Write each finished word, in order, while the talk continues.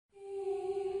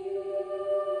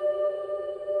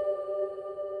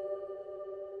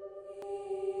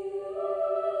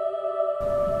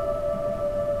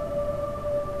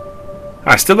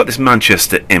I still got this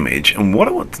Manchester image, and what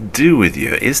I want to do with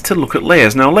you is to look at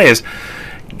layers. Now layers,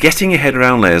 getting your head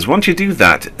around layers, once you do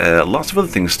that, lots of other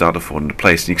things start to fall into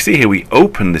place. And you can see here we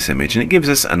open this image and it gives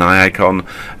us an eye icon,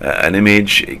 an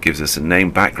image, it gives us a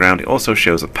name background, it also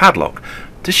shows a padlock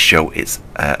to show its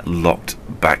locked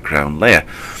background layer.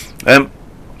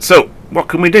 So what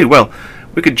can we do? Well,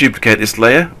 we could duplicate this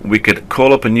layer, we could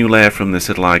call up a new layer from this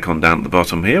little icon down at the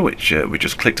bottom here, which we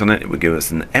just clicked on it, it would give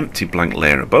us an empty blank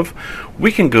layer above.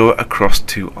 We can go across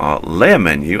to our layer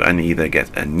menu and either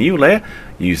get a new layer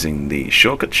using the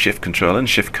shortcut Shift Control and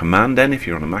Shift Command N if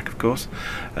you're on a Mac, of course.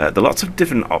 There are lots of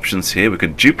different options here. We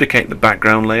could duplicate the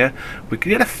background layer, we could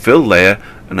get a fill layer,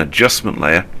 an adjustment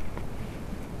layer.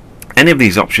 Any of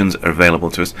these options are available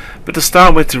to us, but to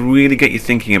start with, to really get you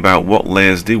thinking about what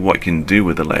layers do, what you can do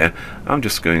with the layer, I'm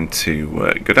just going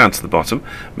to go down to the bottom,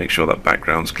 make sure that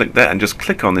background's clicked there, and just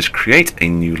click on this create a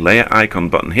new layer icon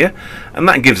button here, and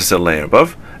that gives us a layer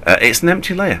above. It's an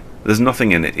empty layer, there's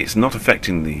nothing in it, it's not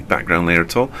affecting the background layer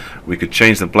at all. We could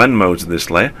change the blend modes of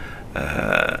this layer.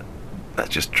 Let's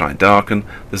just try darken.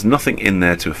 There's nothing in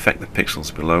there to affect the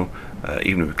pixels below,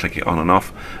 even if we click it on and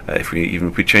off, even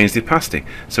if we change the opacity.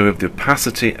 So we have the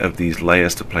opacity of these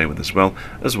layers to play with as well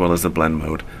as the blend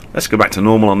mode. Let's go back to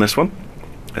normal on this one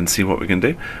and see what we can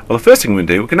do. Well, the first thing we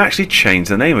do, we can actually change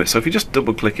the name of it. So if you just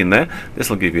double click in there, this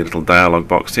will give you a little dialog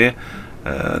box here,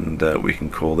 and we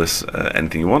can call this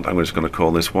anything you want. I'm just going to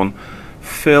call this one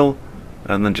fill,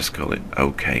 and then just call it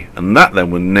OK, and that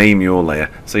then will name your layer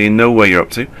so you know where you're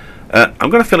up to. I'm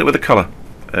going to fill it with a colour.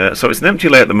 So it's an empty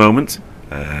layer at the moment.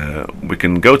 We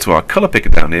can go to our colour picker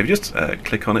down here. Just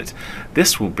click on it.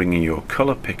 This will bring you your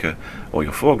colour picker or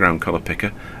your foreground colour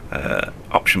picker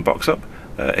option box up.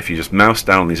 If you just mouse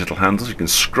down on these little handles, you can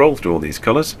scroll through all these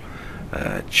colours.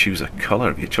 Choose a colour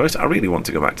of your choice. I really want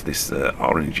to go back to this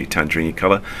orangey tangerine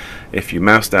colour. If you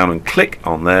mouse down and click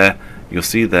on there, you'll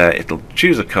see there it'll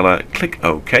choose a colour. Click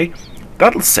OK.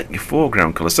 That'll set your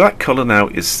foreground colour. So that colour now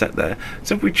is set there.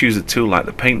 So if we choose a tool like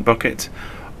the paint bucket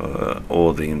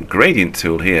or the gradient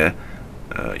tool here,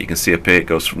 you can see up here it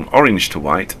goes from orange to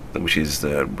white, which is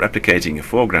replicating your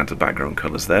foreground to background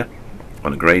colours there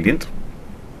on a gradient.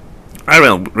 I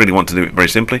really want to do it very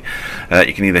simply.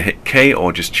 You can either hit K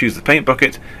or just choose the paint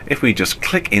bucket. If we just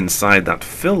click inside that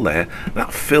fill layer,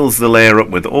 that fills the layer up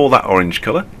with all that orange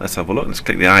colour. Let's have a look. Let's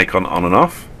click the icon on and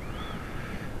off.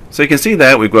 So you can see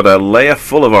there we've got a layer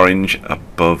full of orange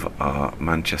above our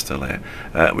Manchester layer.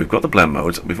 We've got the blend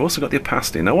modes, we've also got the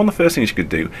opacity. Now one of the first things you could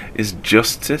do is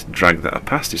just to drag that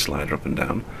opacity slider up and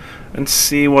down and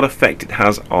see what effect it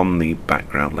has on the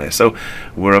background layer. So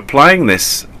we're applying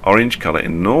this orange colour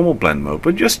in normal blend mode,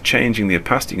 but just changing the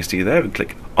opacity. You can see there, we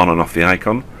click on and off the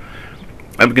icon,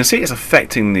 and we can see it's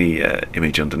affecting the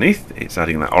image underneath. It's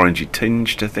adding that orangey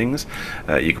tinge to things.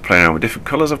 You can play around with different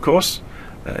colours, of course.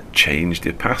 Change the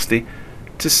opacity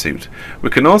to suit. We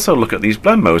can also look at these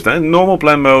blend modes. Now in normal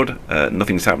blend mode,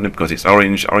 nothing's happening because it's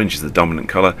orange. Orange is the dominant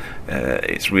colour.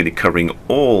 It's really covering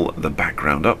all the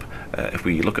background up. If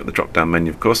we look at the drop down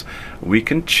menu, of course, we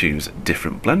can choose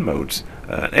different blend modes.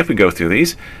 If we go through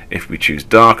these, if we choose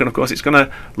darken, of course it's going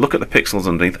to look at the pixels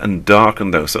underneath and darken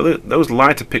those. So those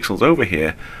lighter pixels over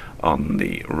here on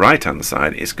the right hand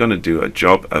side, it's going to do a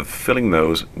job of filling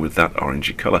those with that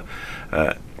orangey colour.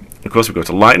 Of course, we go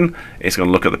to lighten, it's going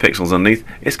to look at the pixels underneath,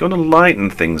 it's going to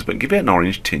lighten things but give it an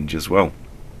orange tinge as well.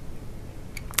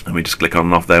 And we just click on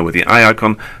and off there with the eye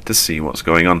icon to see what's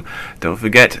going on. Don't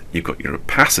forget, you've got your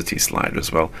opacity slider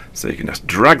as well, so you can just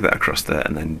drag that across there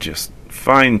and then just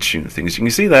fine tune things. You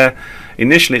can see there,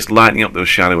 initially it's lightening up those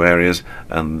shadow areas,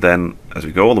 and then as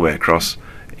we go all the way across,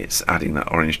 it's adding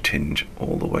that orange tinge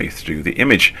all the way through the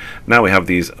image. Now we have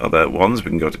these other ones. We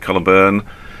can go to color burn,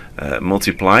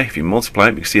 multiply. If you multiply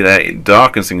it, you can see there it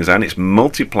darkens things down. It's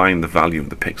multiplying the value of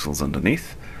the pixels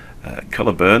underneath.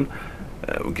 Color burn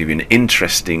will give you an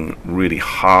interesting, really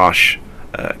harsh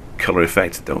color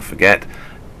effect. Don't forget,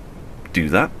 do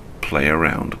that. Play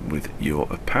around with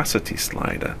your opacity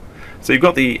slider. So you've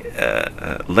got the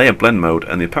layer blend mode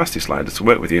and the opacity slider to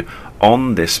work with you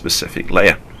on this specific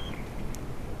layer.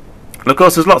 And of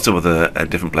course, there's lots of other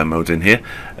different blend modes in here.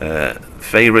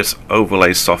 Favorites,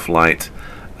 overlay, soft light,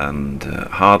 and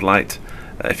hard light.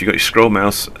 If you've got your scroll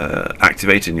mouse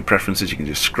activated in your preferences, you can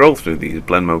just scroll through these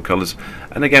blend mode colors.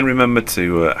 And again, remember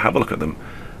to have a look at them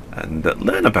and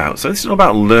learn about. So this is all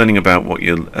about learning about what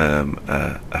your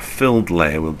a filled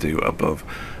layer will do above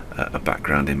a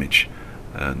background image,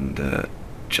 and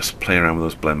just play around with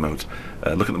those blend modes.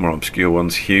 Look at the more obscure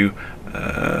ones. Hue.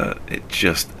 It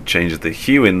just changes the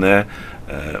hue in there.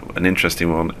 An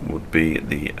interesting one would be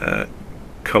the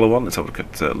colour one. Let's have a look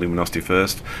at luminosity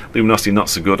first. Luminosity not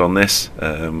so good on this.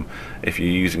 If you're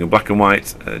using a black and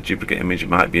white duplicate image, it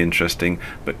might be interesting,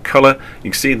 but colour,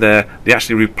 you can see there, it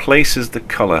actually replaces the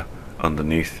colour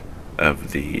underneath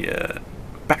of the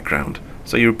background.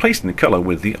 So you're replacing the colour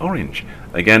with the orange.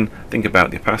 Again, think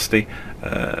about the opacity,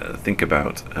 think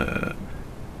about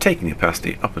taking the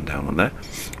opacity up and down on there.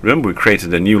 Remember, we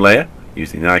created a new layer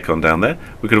using the icon down there.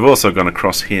 We could have also gone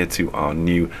across here to our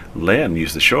new layer and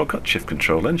use the shortcut, Shift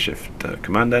Control N, Shift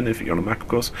Command N if you're on a Mac, of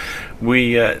course.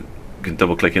 We can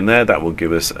double click in there. That will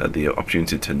give us the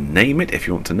opportunity to name it if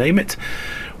you want to name it.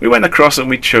 We went across and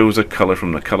we chose a colour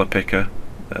from the colour picker.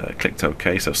 Clicked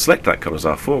OK, so select that colour as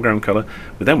our foreground colour.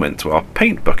 We then went to our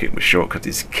paint bucket, which shortcut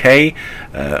is K.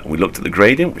 We looked at the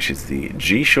gradient, which is the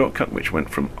G shortcut, which went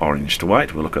from orange to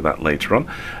white. We'll look at that later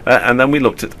on. And then we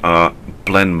looked at our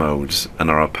blend modes and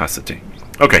our opacity.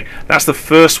 Okay, that's the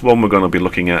first one we're going to be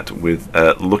looking at with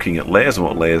looking at layers and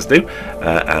what layers do.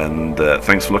 And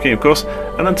thanks for looking, of course.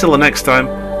 And until the next time,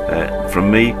 from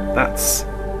me, that's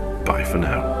bye for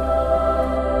now.